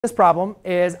This problem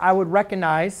is I would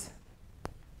recognize,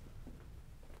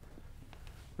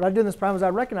 what I do in this problem is I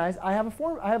recognize I have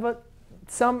a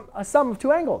sum of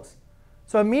two angles.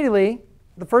 So immediately,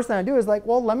 the first thing I do is like,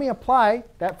 well, let me apply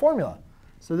that formula.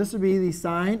 So this would be the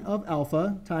sine of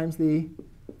alpha times the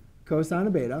cosine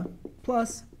of beta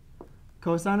plus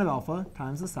cosine of alpha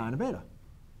times the sine of beta.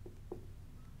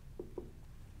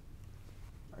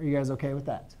 Are you guys OK with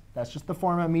that? That's just the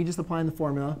formula, me just applying the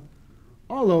formula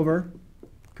all over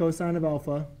cosine of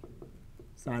alpha,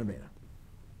 sine of beta.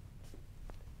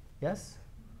 Yes?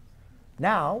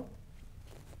 Now,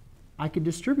 I could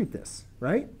distribute this,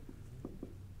 right?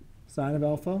 Sine of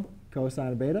alpha,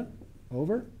 cosine of beta,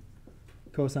 over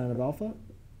cosine of alpha,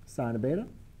 sine of beta,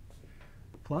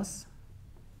 plus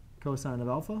cosine of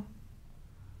alpha,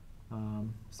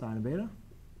 sine of beta,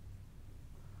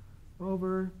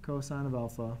 over cosine of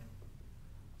alpha,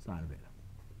 sine of beta.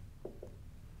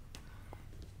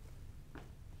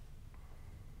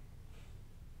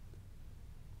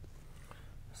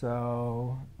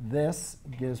 So this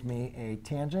gives me a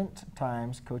tangent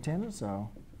times cotangent.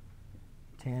 So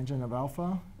tangent of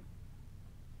alpha,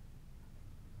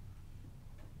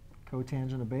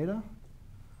 cotangent of beta,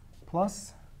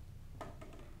 plus,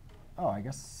 oh, I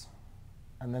guess,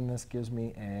 and then this gives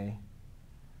me a,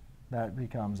 that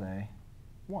becomes a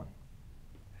 1.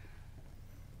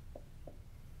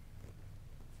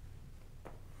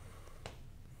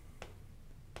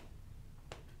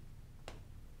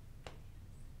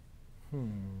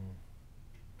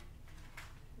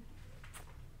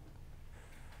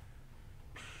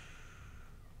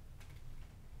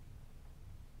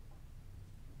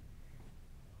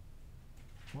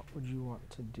 What would you want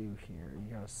to do here?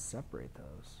 You got to separate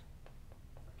those.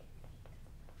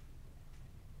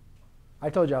 I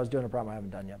told you I was doing a problem I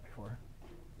haven't done yet before.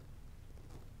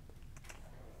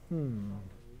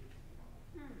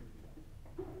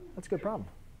 That's a good problem.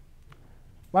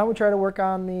 Why don't we try to work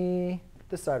on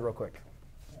this side real quick?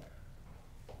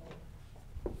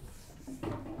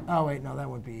 Oh, wait, no, that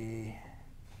would be,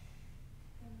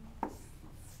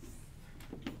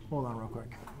 hold on real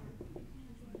quick.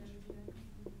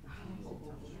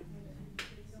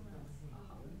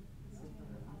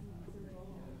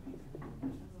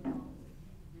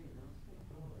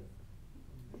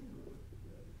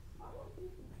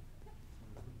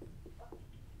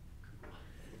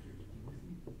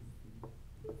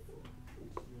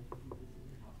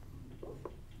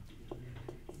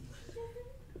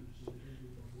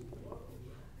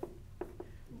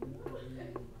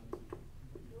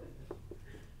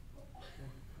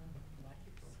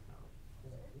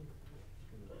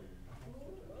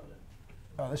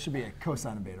 Oh, this should be a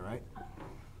cosine of beta, right?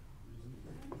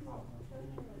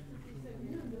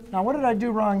 Now, what did I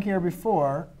do wrong here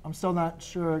before? I'm still not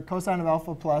sure. Cosine of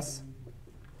alpha plus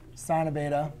sine of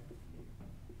beta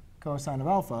cosine of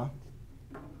alpha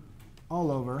all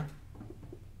over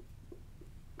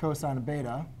cosine of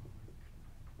beta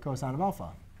cosine of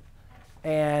alpha.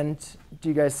 And do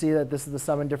you guys see that this is the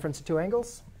sum and difference of two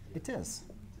angles? It is.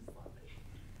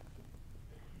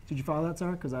 Did you follow that,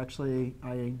 Sarah? Because actually,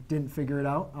 I didn't figure it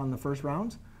out on the first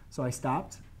round, so I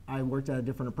stopped. I worked at a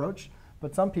different approach.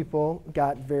 But some people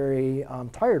got very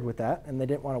tired with that, and they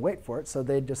didn't want to wait for it, so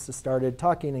they just started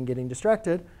talking and getting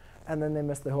distracted, and then they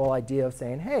missed the whole idea of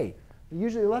saying, hey,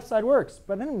 usually the left side works,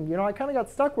 but then I kind of got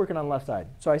stuck working on the left side.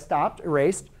 So I stopped,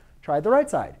 erased, tried the right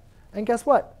side. And guess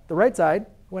what? The right side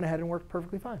went ahead and worked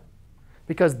perfectly fine,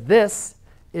 because this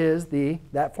is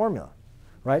that formula,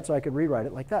 right? So I could rewrite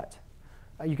it like that.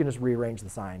 You can just rearrange the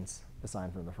signs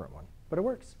from the front one. But it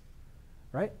works,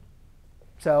 right?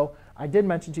 So I did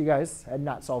mention to you guys I had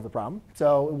not solved the problem.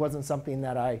 So it wasn't something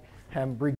that I am